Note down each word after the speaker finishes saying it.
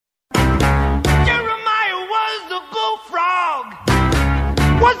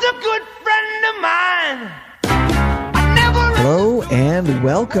and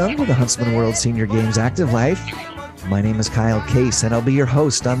welcome to the Huntsman World Senior Games Active Life. My name is Kyle Case, and I'll be your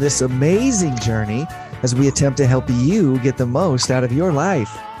host on this amazing journey as we attempt to help you get the most out of your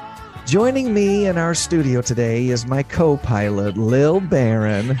life. Joining me in our studio today is my co-pilot, Lil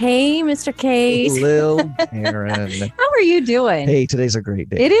Barron. Hey, Mr. Case. Lil Barron. How are you doing? Hey, today's a great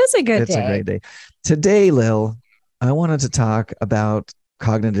day. It is a good day. It's a great day. Today, Lil, I wanted to talk about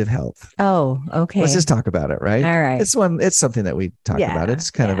cognitive health. Oh, okay. Let's just talk about it, right? All right. It's something that we talk about.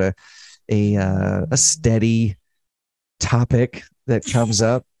 It's kind of a steady topic that comes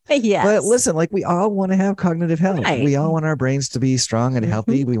up. Yes. But listen, like we all want to have cognitive health. Right. We all want our brains to be strong and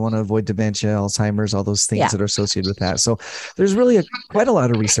healthy. We want to avoid dementia, Alzheimer's, all those things that are associated with that. So there's really quite a lot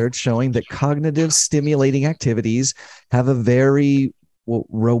of research showing that cognitive stimulating activities have a very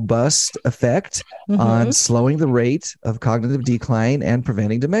robust effect on slowing the rate of cognitive decline and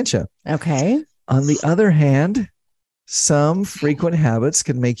preventing dementia. Okay. On the other hand, some frequent habits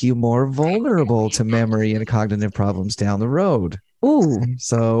can make you more vulnerable to memory and cognitive problems down the road. Ooh.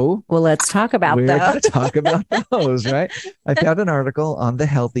 So, well, let's talk about we're those. going to talk about those, right? I found an article on The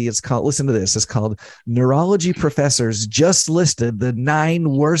Healthy. It's called, listen to this. It's called Neurology Professors Just Listed the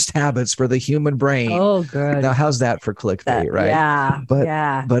 9 Worst Habits for the Human Brain. Oh, good. Now, how's that for clickbait, right?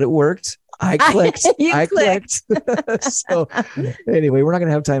 Yeah. But it worked. I clicked. I clicked. So anyway, we're not going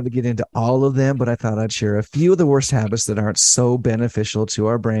to have time to get into all of them, but I thought I'd share a few of the worst habits that aren't so beneficial to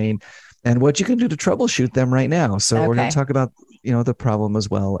our brain and what you can do to troubleshoot them right now. So we're going to talk about, the problem as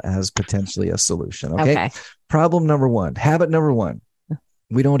well as potentially a solution. Okay. Problem number 1, habit number 1,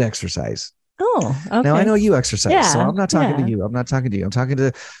 we don't exercise. Oh, okay. Now I know you exercise, so I'm not talking to Yeah. you. I'm not talking to you. I'm talking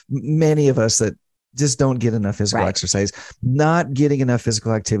to many of us that just don't get enough physical exercise. Not getting enough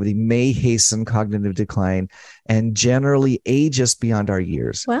physical activity may hasten cognitive decline and generally age us beyond our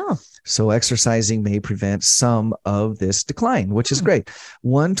years. Wow. So exercising may prevent some of this decline, which is great.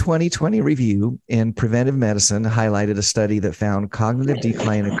 One 2020 review in preventive medicine highlighted a study that found cognitive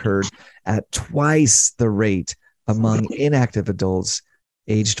decline occurred at twice the rate among inactive adults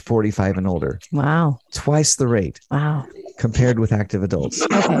aged 45 and older. Wow. Twice the rate. Wow. Compared with active adults.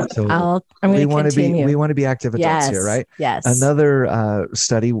 Okay. So I'm we want to be active adults here, right? Yes. Another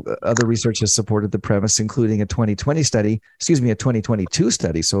study, other research has supported the premise, including a 2022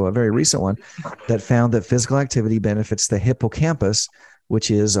 study, so a very recent one, that found that physical activity benefits the hippocampus,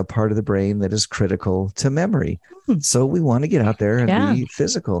 which is a part of the brain that is critical to memory. So we want to get out there and be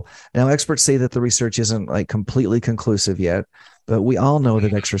physical. Now, experts say that the research isn't like completely conclusive yet, but we all know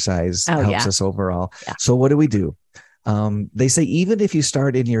that exercise helps us overall. Yeah. So what do? They say even if you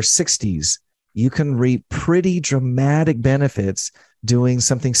start in your 60s, you can reap pretty dramatic benefits doing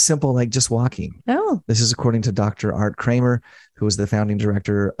something simple like just walking. Oh. This is according to Dr. Art Kramer, who is the founding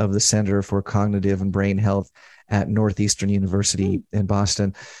director of the Center for Cognitive and Brain Health at Northeastern University in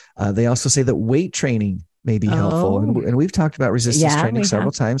Boston. They also say that weight training may be helpful. And we've talked about resistance training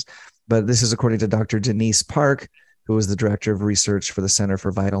several times, but this is according to Dr. Denise Park, who is the director of research for the Center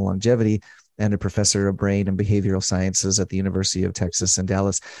for Vital Longevity and a professor of brain and behavioral sciences at the University of Texas in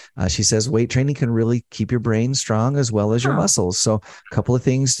Dallas. She says weight training can really keep your brain strong as well as your muscles. So a couple of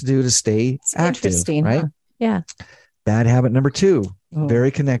things to do to stay active, right? Huh? Yeah. Bad habit number 2, very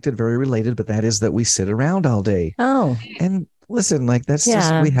connected, very related, but that is that we sit around all day. Oh. And listen, like that's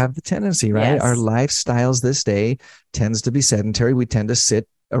just, we have the tendency, right? Yes. Our lifestyles this day tends to be sedentary. We tend to sit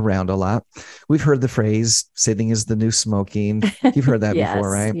around a lot. We've heard the phrase sitting is the new smoking. You've heard that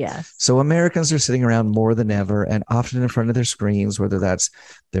before, right? Yes. So Americans are sitting around more than ever and often in front of their screens, whether that's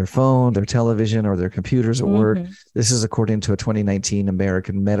their phone, their television, or their computers at work. This is according to a 2019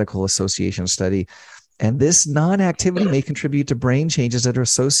 American Medical Association study. And this non-activity may contribute to brain changes that are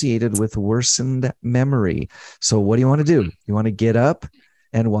associated with worsened memory. So what do you want to do? You want to get up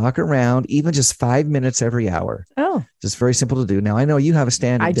and walk around even just 5 minutes every hour. Oh, just very simple to do. Now, I know you have a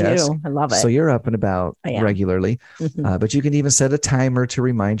standing desk. I do. I love it. So you're up and about regularly, but you can even set a timer to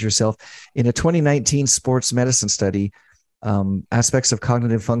remind yourself. In a 2019 sports medicine study, aspects of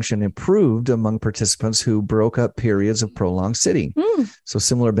cognitive function improved among participants who broke up periods of prolonged sitting. So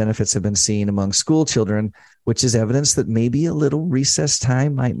similar benefits have been seen among school children, which is evidence that maybe a little recess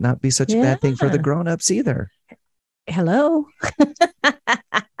time might not be such a bad thing for the grown-ups either. Hello.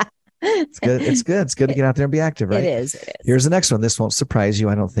 It's good. It's good. It's good to get out there and be active, right? It is. Here's the next one. This won't surprise you,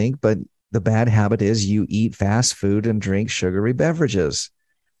 I don't think, but the bad habit is you eat fast food and drink sugary beverages.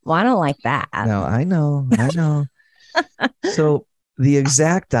 Well, I don't like that. No, I know. So the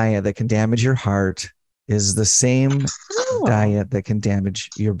exact diet that can damage your heart is the same Oh, diet that can damage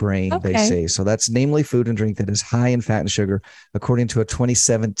your brain, they Okay. say. So that's namely food and drink that is high in fat and sugar. According to a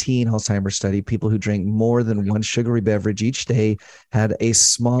 2017 Alzheimer's study, people who drank more than one sugary beverage each day had a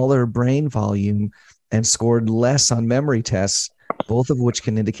smaller brain volume and scored less on memory tests, both of which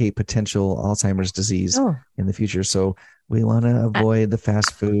can indicate potential Alzheimer's disease oh, in the future. So we want to I- avoid the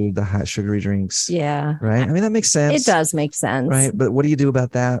fast food, the hot sugary drinks, yeah. right? I mean, that makes sense. It does make sense. Right. But what do you do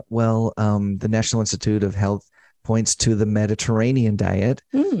about that? Well, the National Institute of Health points to the Mediterranean diet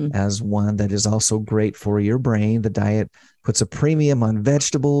Mm. as one that is also great for your brain. The diet puts a premium on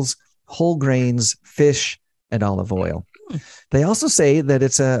vegetables, whole grains, fish, and olive oil. They also say that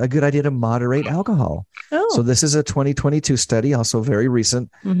it's a good idea to moderate alcohol. Oh. So this is a 2022 study, also very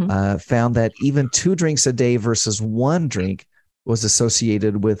recent, found that even 2 drinks a day versus 1 drink was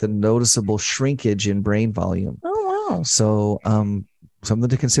associated with a noticeable shrinkage in brain volume. Oh, wow. So something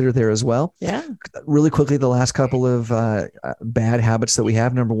to consider there as well. Yeah. Really quickly, the last couple of bad habits that we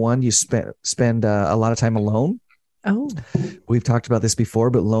have. Number one, you spend a lot of time alone. Oh, We've talked about this before,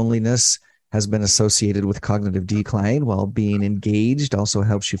 but loneliness has been associated with cognitive decline, while being engaged also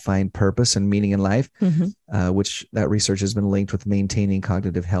helps you find purpose and meaning in life, which that research has been linked with maintaining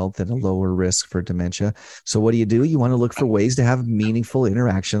cognitive health and a lower risk for dementia. So what do? You want to look for ways to have meaningful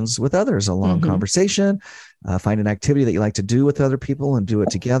interactions with others, a long conversation, find an activity that you like to do with other people and do it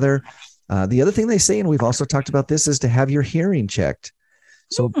together. The other thing they say, and we've also talked about this, is to have your hearing checked.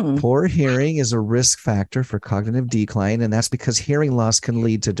 So poor hearing is a risk factor for cognitive decline, and that's because hearing loss can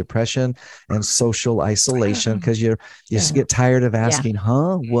lead to depression and social isolation because you just get tired of asking,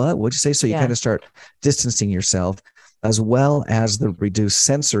 what'd you say? So you kind of start distancing yourself, as well as the reduced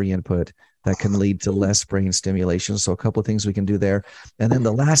sensory input that can lead to less brain stimulation. So a couple of things we can do there. And then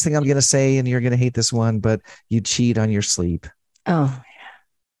the last thing I'm going to say, and you're going to hate this one, but you cheat on your sleep. Oh,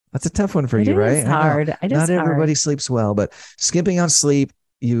 that's a tough one for you, right? It's hard. Not everybody sleeps well, but skimping on sleep,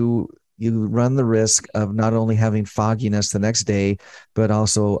 you run the risk of not only having fogginess the next day, but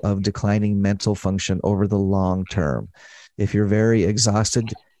also of declining mental function over the long term. If you're very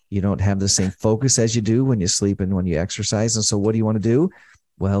exhausted, you don't have the same focus as you do when you sleep and when you exercise. And so what do you want to do?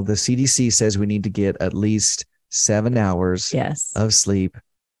 Well, the CDC says we need to get at least 7 hours of sleep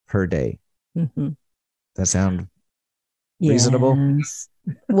per day. That sound reasonable?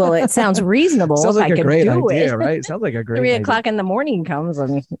 Well, it sounds reasonable. Sounds like a great idea, right? Sounds like a great 3 o'clock in the morning comes.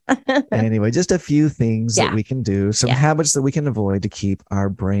 Anyway, just a few things that we can do, some habits that we can avoid to keep our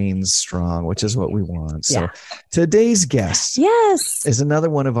brains strong, which is what we want. So today's guest is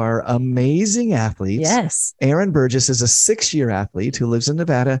another one of our amazing athletes. Yes. Erin Burgess is a 6-year athlete who lives in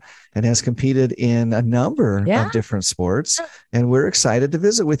Nevada and has competed in a number of different sports. And we're excited to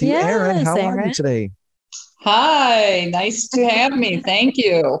visit with you. Erin, how are you today? Hi, nice to have me. Thank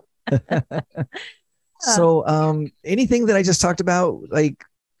you. So, anything that I just talked about, like,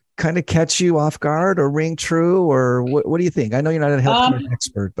 kind of catch you off guard or ring true, or what do you think? I know you're not a healthcare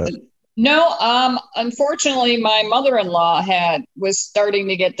expert, but no, unfortunately, my mother-in-law was starting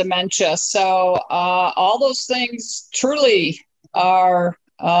to get dementia. So, all those things truly are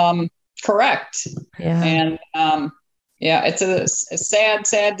correct. Yeah. And it's a sad,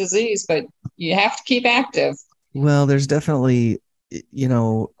 sad disease, but you have to keep active. Well, there's definitely,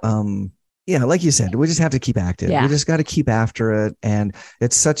 like you said, we just have to keep active. We just got to keep after it. And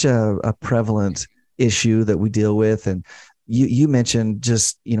it's such a prevalent issue that we deal with. And you mentioned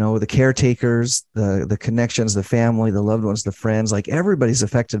just, the caretakers, the connections, the family, the loved ones, the friends, like everybody's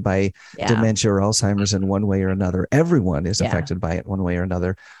affected by dementia or Alzheimer's in one way or another. Everyone is affected by it one way or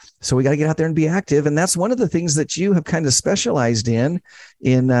another. So we got to get out there and be active. And that's one of the things that you have kind of specialized in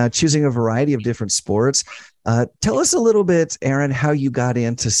choosing a variety of different sports. Tell us a little bit, Erin, how you got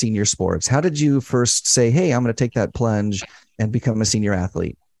into senior sports. How did you first say, hey, I'm going to take that plunge and become a senior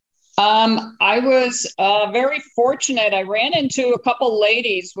athlete? I was very fortunate. I ran into a couple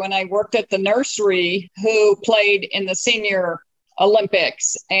ladies when I worked at the nursery who played in the senior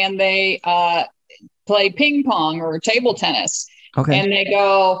Olympics, and they play ping pong or table tennis. Okay. And they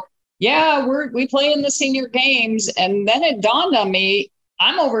go, yeah, we play in the senior games. And then it dawned on me,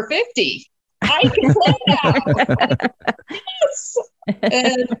 I'm over 50. I can play now. Yes.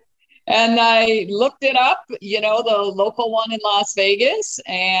 And I looked it up, the local one in Las Vegas,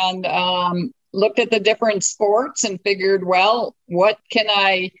 and looked at the different sports and figured, well, what can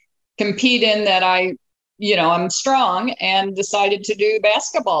I compete in that I'm strong, and decided to do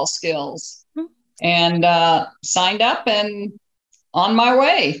basketball skills and signed up and on my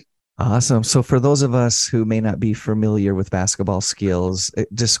way. Awesome. So for those of us who may not be familiar with basketball skills,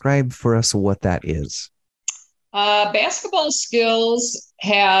 describe for us what that is. Basketball skills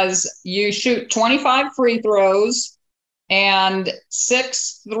has you shoot 25 free throws and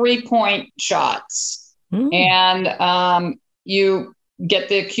 6 3-point shots. And you get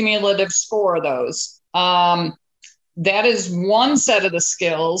the cumulative score of those. That is one set of the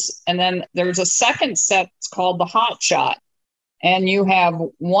skills. And then there's a second set. It's called the hot shot. And you have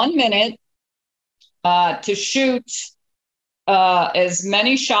 1 minute to shoot as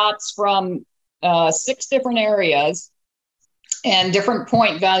many shots from 6 different areas and different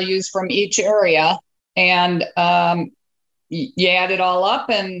point values from each area. And you add it all up,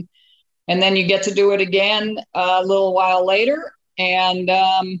 and then you get to do it again a little while later. And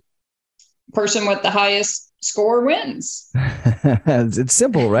person with the highest score wins. It's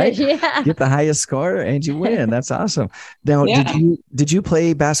simple, right? Yeah. Get the highest score and you win. That's awesome. Now, did you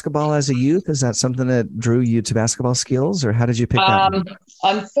play basketball as a youth? Is that something that drew you to basketball skills, or how did you pick that?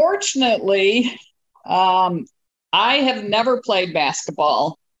 Unfortunately, I have never played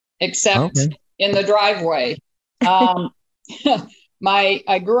basketball except in the driveway. I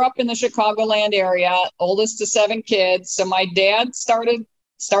grew up in the Chicagoland area, oldest of 7 kids. So my dad started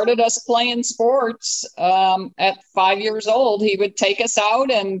us playing sports at 5 years old. He would take us out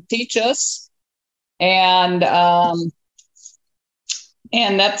and teach us. And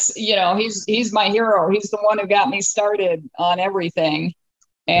that's, he's my hero. He's the one who got me started on everything.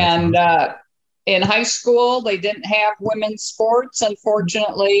 And in high school, they didn't have women's sports,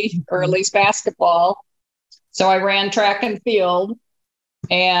 unfortunately, or at least basketball. So I ran track and field.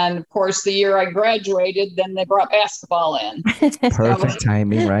 And of course, the year I graduated, then they brought basketball in. Perfect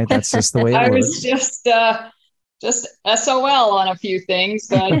timing, right? That's just the way it works. I was just SOL on a few things,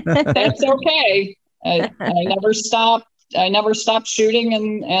 but that's okay. I never stopped. I never stopped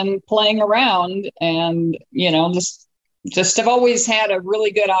shooting and playing around, and just have always had a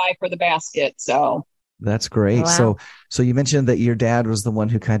really good eye for the basket. So that's great. Wow. So you mentioned that your dad was the one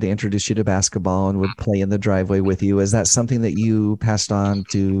who kind of introduced you to basketball and would play in the driveway with you. Is that something that you passed on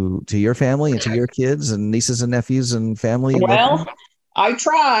to your family and to your kids and nieces and nephews and family? Well, I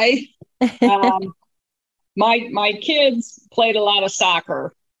try. My kids played a lot of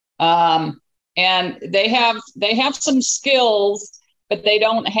soccer, and they have some skills, but they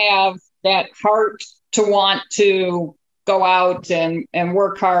don't have that heart to want to go out and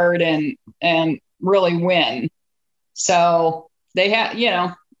work hard and really win. So they had,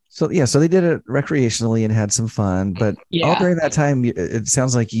 So they did it recreationally and had some fun, but all during that time, it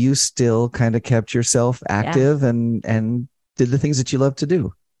sounds like you still kind of kept yourself active and did the things that you love to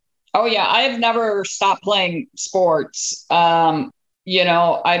do. Oh yeah. I've never stopped playing sports. I've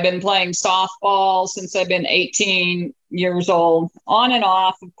been playing softball since I've been 18 years old, on and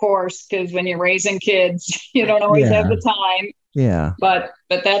off, of course, because when you're raising kids, you don't always have the time. Yeah. But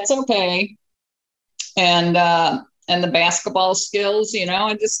that's okay. And the basketball skills,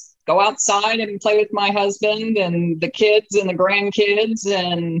 I just go outside and play with my husband and the kids and the grandkids,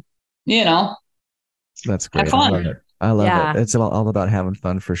 and that's great. Have fun. I love it. It's all about having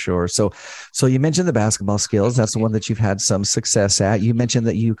fun for sure. So you mentioned the basketball skills. That's the one that you've had some success at. You mentioned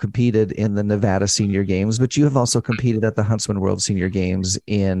that you competed in the Nevada Senior Games, but you have also competed at the Huntsman World Senior Games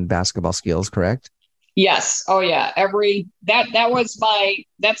in basketball skills, correct? Yes. Oh yeah.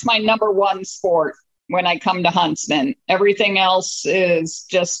 That's my number one sport. When I come to Huntsman, everything else is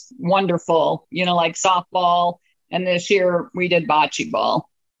just wonderful, like softball. And this year we did bocce ball.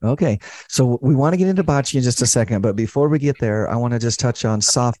 Okay. So we want to get into bocce in just a second, but before we get there, I want to just touch on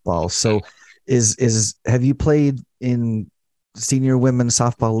softball. So have you played in senior women's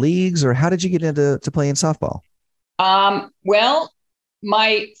softball leagues, or how did you get into playing softball? Well,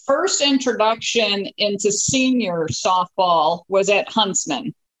 my first introduction into senior softball was at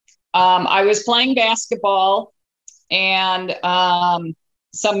Huntsman. I was playing basketball, and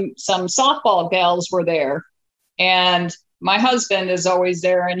some softball gals were there, and my husband is always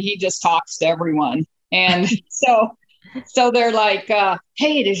there, and he just talks to everyone. And so they're like,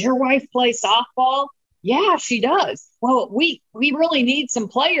 "Hey, does your wife play softball?" Yeah, she does. Well, we really need some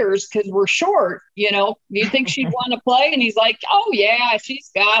players because we're short. Do you think she'd want to play? And he's like, "Oh yeah,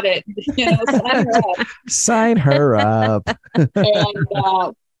 she's got it. Sign her up." Sign her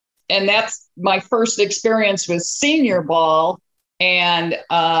up. And that's my first experience with senior ball. And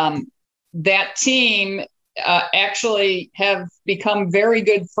that team actually have become very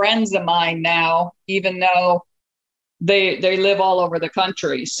good friends of mine now, even though they live all over the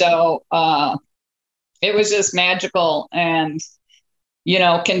country. So it was just magical and,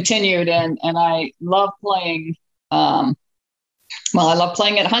 continued. And I love playing. I love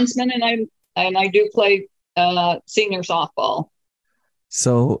playing at Huntsman, and I do play senior softball.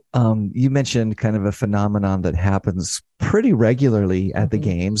 So you mentioned kind of a phenomenon that happens pretty regularly at the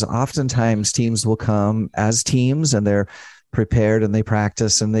games. Oftentimes teams will come as teams and they're prepared and they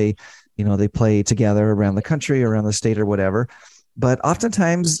practice and they play together around the country, around the state or whatever. But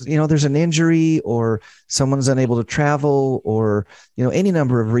oftentimes, there's an injury or someone's unable to travel or, any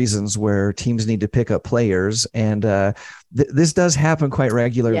number of reasons where teams need to pick up players. And this does happen quite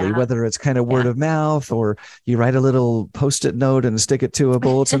regularly, whether it's kind of word of mouth or you write a little Post-it note and stick it to a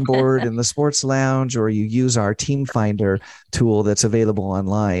bulletin board in the sports lounge, or you use our Team Finder tool that's available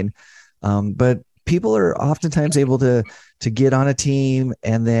online. But people are oftentimes able to get on a team.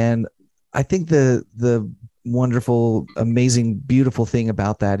 And then I think the wonderful, amazing, beautiful thing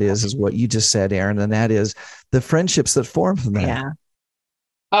about that is what you just said, Erin, and that is the friendships that form from that. Yeah.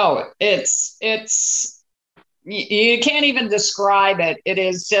 Oh, it's you can't even describe it. It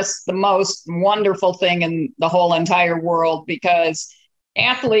is just the most wonderful thing in the whole entire world, because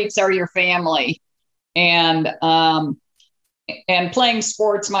athletes are your family, and playing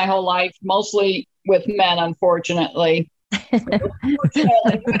sports my whole life, mostly with men, unfortunately.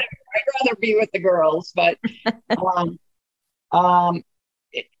 I'd rather be with the girls, but I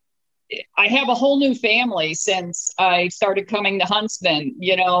have a whole new family since I started coming to Huntsman,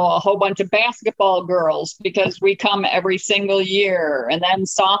 a whole bunch of basketball girls, because we come every single year, and then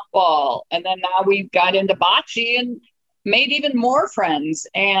softball. And then now we've got into bocce and made even more friends.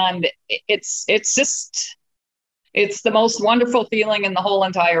 And it's the most wonderful feeling in the whole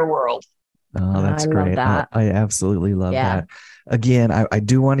entire world. Oh, that's great. I absolutely love that. Again, I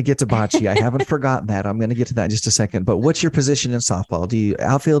do want to get to bocce. I haven't forgotten that. I'm going to get to that in just a second. But what's your position in softball? Do you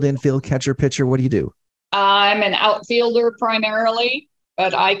outfield, infield, catcher, pitcher? What do you do? I'm an outfielder primarily,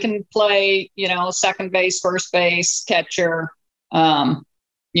 but I can play, second base, first base, catcher, but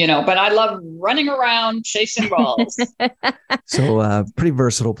I love running around, chasing balls. So pretty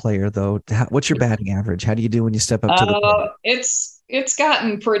versatile player, though. What's your batting average? How do you do when you step up to the plate? It's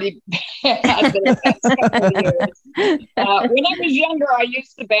gotten pretty bad the past couple of years. When I was younger, I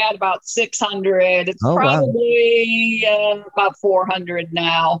used to bat about 600. It's probably about 400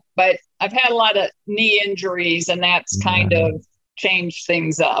 now. But I've had a lot of knee injuries, and that's kind of changed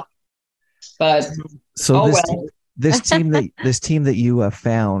things up. But this team that you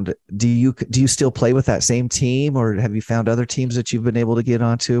found, do you still play with that same team, or have you found other teams that you've been able to get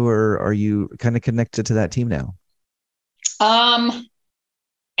onto, or are you kind of connected to that team now?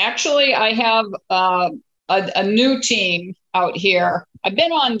 Actually, I have a new team out here. I've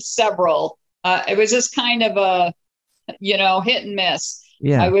been on several. It was just kind of a, hit and miss.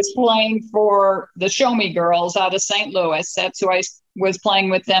 Yeah. I was playing for the Show Me Girls out of St. Louis. That's who I was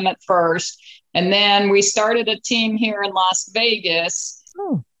playing with them at first. And then we started a team here in Las Vegas.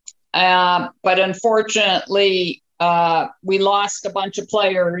 But unfortunately, we lost a bunch of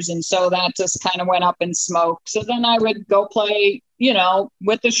players, and so that just kind of went up in smoke. So then I would go play,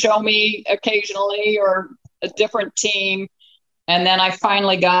 with the Show Me occasionally, or a different team. And then I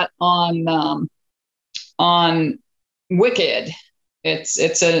finally got on Wicked.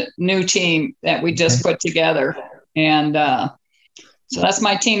 It's a new team that we just put together, and so that's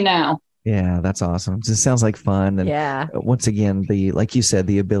my team now. Yeah, that's awesome. It sounds like fun, and once again, like you said,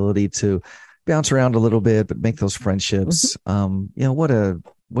 the ability to bounce around a little bit, but make those friendships.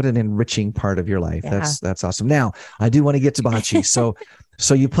 What an enriching part of your life. Yeah. That's awesome. Now, I do want to get to bocce.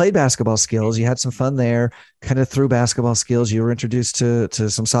 So you played basketball skills. You had some fun there, kind of through basketball skills. You were introduced to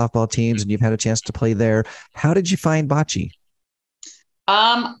some softball teams, and you've had a chance to play there. How did you find bocce?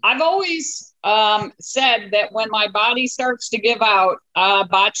 I've always said that when my body starts to give out,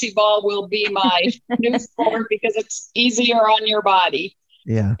 bocce ball will be my new sport, because it's easier on your body.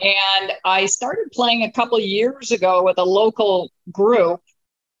 Yeah. And I started playing a couple of years ago with a local group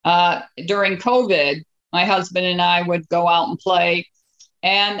during COVID. My husband and I would go out and play,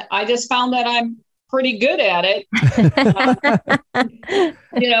 and I just found that I'm pretty good at it,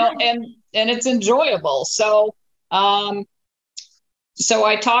 and it's enjoyable. So I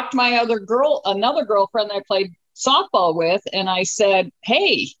talked to my another girlfriend that I played softball with, and I said,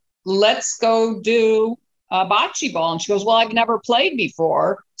 hey, let's go do bocce ball. And she goes, well, I've never played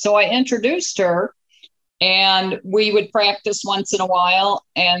before. So I introduced her, and we would practice once in a while.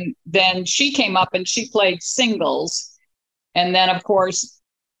 And then she came up and she played singles. And then, of course,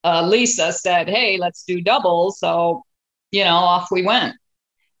 Lisa said, hey, let's do doubles. So, off we went.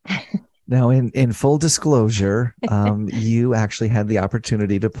 Now, in full disclosure, you actually had the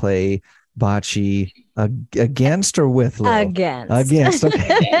opportunity to play bocce against or with Lil? Against.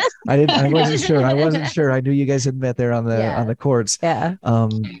 Okay. I wasn't sure. I wasn't sure. I knew you guys had met there on the courts. Yeah.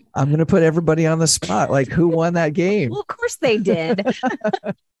 I'm going to put everybody on the spot. Like, who won that game? Well, of course they did.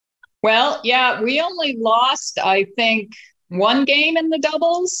 Well, yeah, we only lost, I think, one game in the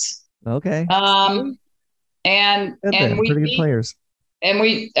doubles. Okay. And we pretty good players. And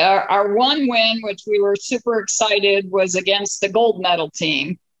we our one win, which we were super excited, was against the gold medal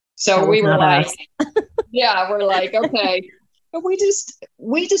team. So we were like, yeah, we're like, okay. But we just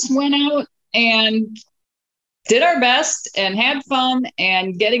went out and did our best and had fun,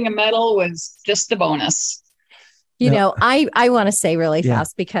 and getting a medal was just a bonus. You know, I want to say really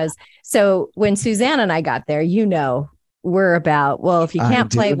fast, because so when Suzanne and I got there, we're about, well, if you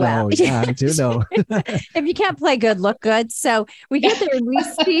can't play well, I do know. If you can't play good, look good. So we get there and we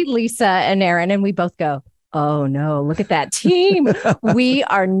see Lisa and Aaron, and we both go, oh no, look at that team. This is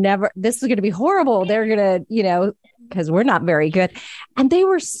going to be horrible. They're going to, because we're not very good. And they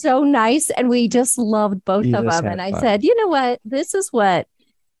were so nice, and we just loved both of them. And I said, you know what? This is what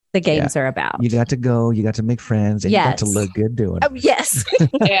the games are about. You got to go, you got to make friends, and you got to look good doing it. Oh, yes.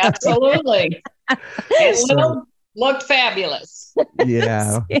 Absolutely. And looked fabulous.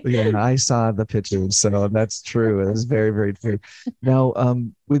 Yeah, I saw the pictures, so that's true. It was very, very true. Now,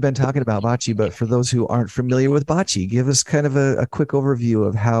 we've been talking about bocce, but for those who aren't familiar with bocce, give us kind of a quick overview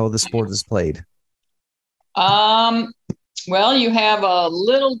of how the sport is played. Well, you have a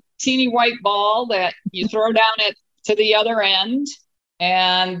little teeny white ball that you throw down to the other end,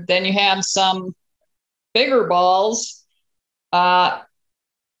 and then you have some bigger balls, and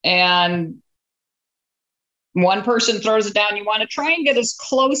one person throws it down. You want to try and get as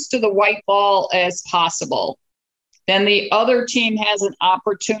close to the white ball as possible. Then the other team has an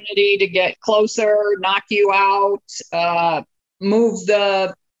opportunity to get closer, knock you out, move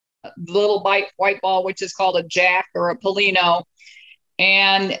the little white ball, which is called a jack or a Polino.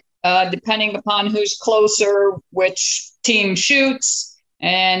 And depending upon who's closer, which team shoots,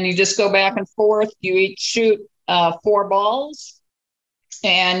 and you just go back and forth. You each shoot 4 balls,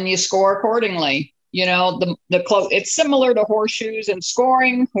 and you score accordingly. It's similar to horseshoes and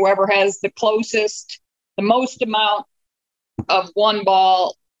scoring. Whoever has the most amount of one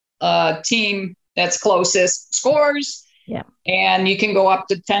ball, team that's closest scores. Yeah. And you can go up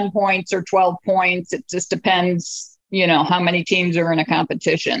to 10 points or 12 points. It just depends, how many teams are in a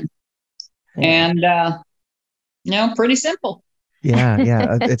competition. Yeah. And, pretty simple.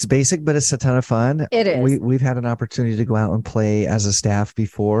 Yeah. It's basic, but it's a ton of fun. It is. We've had an opportunity to go out and play as a staff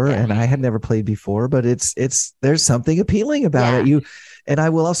before, and I had never played before, but there's something appealing about it. And I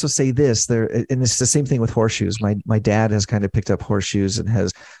will also say this and it's the same thing with horseshoes. My dad has kind of picked up horseshoes and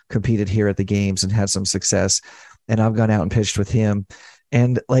has competed here at the games and had some success. And I've gone out and pitched with him.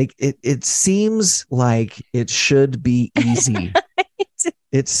 And like, it seems like it should be easy.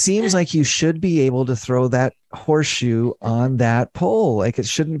 It seems like you should be able to throw that horseshoe on that pole. Like, it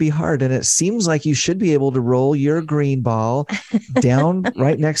shouldn't be hard. And it seems like you should be able to roll your green ball down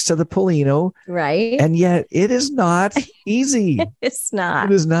right next to the Polino. Right. And yet it is not easy. It's not.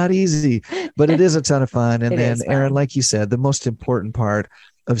 It is not easy, but it is a ton of fun. And then, Aaron, fun. like you said, the most important part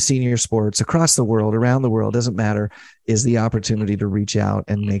of senior sports across the world, around the world, doesn't matter, is the opportunity to reach out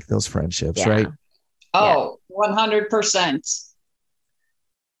and make those friendships, right? Oh, 100%.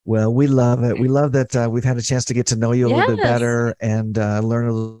 Well, we love it. We love that we've had a chance to get to know you a little bit better and learn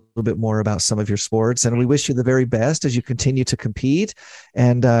a little bit more about some of your sports. And we wish you the very best as you continue to compete.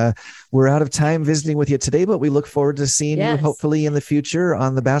 And we're out of time visiting with you today, but we look forward to seeing you hopefully in the future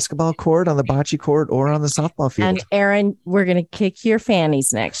on the basketball court, on the bocce court, or on the softball field. And Aaron, we're going to kick your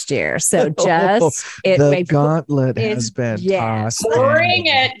fannies next year. So just the gauntlet has been tossed. Bring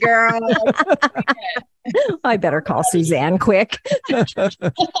it, girl. I better call Suzanne quick.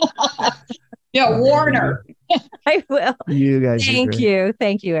 Warn her. I will. You guys. Thank you,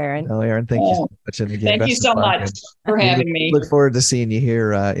 Aaron. No, Aaron, thank you so much. And again, thank you so much for having me. Look forward to seeing you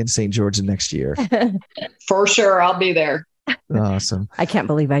here in St. George next year. For sure, I'll be there. Awesome. I can't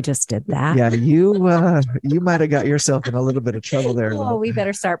believe I just did that. Yeah, you might have got yourself in a little bit of trouble there. Oh, we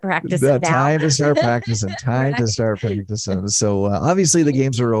better start practicing now. Time to start practicing. So obviously the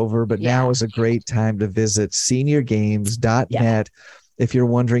games are over, but now is a great time to visit seniorgames.net. Yeah. If you're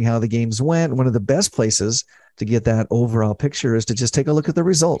wondering how the games went, one of the best places to get that overall picture is to just take a look at the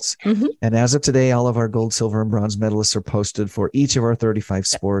results. Mm-hmm. And as of today, all of our gold, silver, and bronze medalists are posted for each of our 35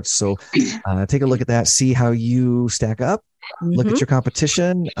 sports. So take a look at that, see how you stack up. look at your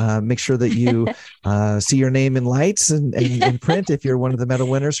competition, make sure that you see your name in lights and in print if you're one of the medal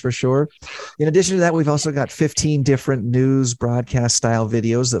winners for sure. In addition to that, we've also got 15 different news broadcast style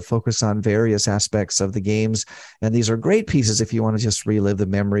videos that focus on various aspects of the games. And these are great pieces if you want to just relive the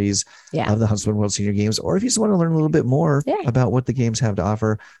memories of the Huntsman World Senior Games, or if you just want to learn a little bit more about what the games have to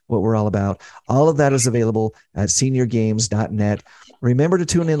offer, what we're all about. All of that is available at seniorgames.net. Remember to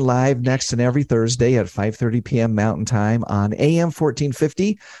tune in live next and every Thursday at 5:30 p.m. Mountain Time on AM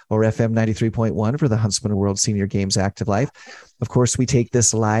 1450 or FM 93.1 for the Huntsman World Senior Games Active Life. Of course, we take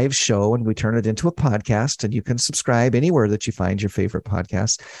this live show and we turn it into a podcast, and you can subscribe anywhere that you find your favorite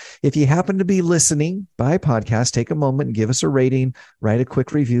podcast. If you happen to be listening by podcast, take a moment and give us a rating, write a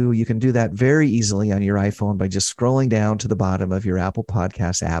quick review. You can do that very easily on your iPhone by just scrolling down to the bottom of your Apple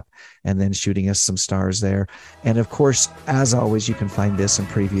Podcast app and then shooting us some stars there. And of course, as always, you can find this and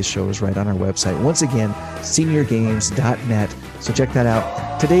previous shows right on our website. Once again, seniorgames.net. So check that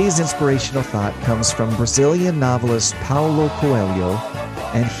out. Today's inspirational thought comes from Brazilian novelist Paulo Coelho,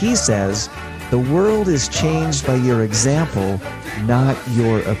 and he says, "The world is changed by your example, not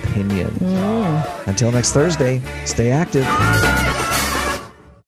your opinion." Until next Thursday, stay active.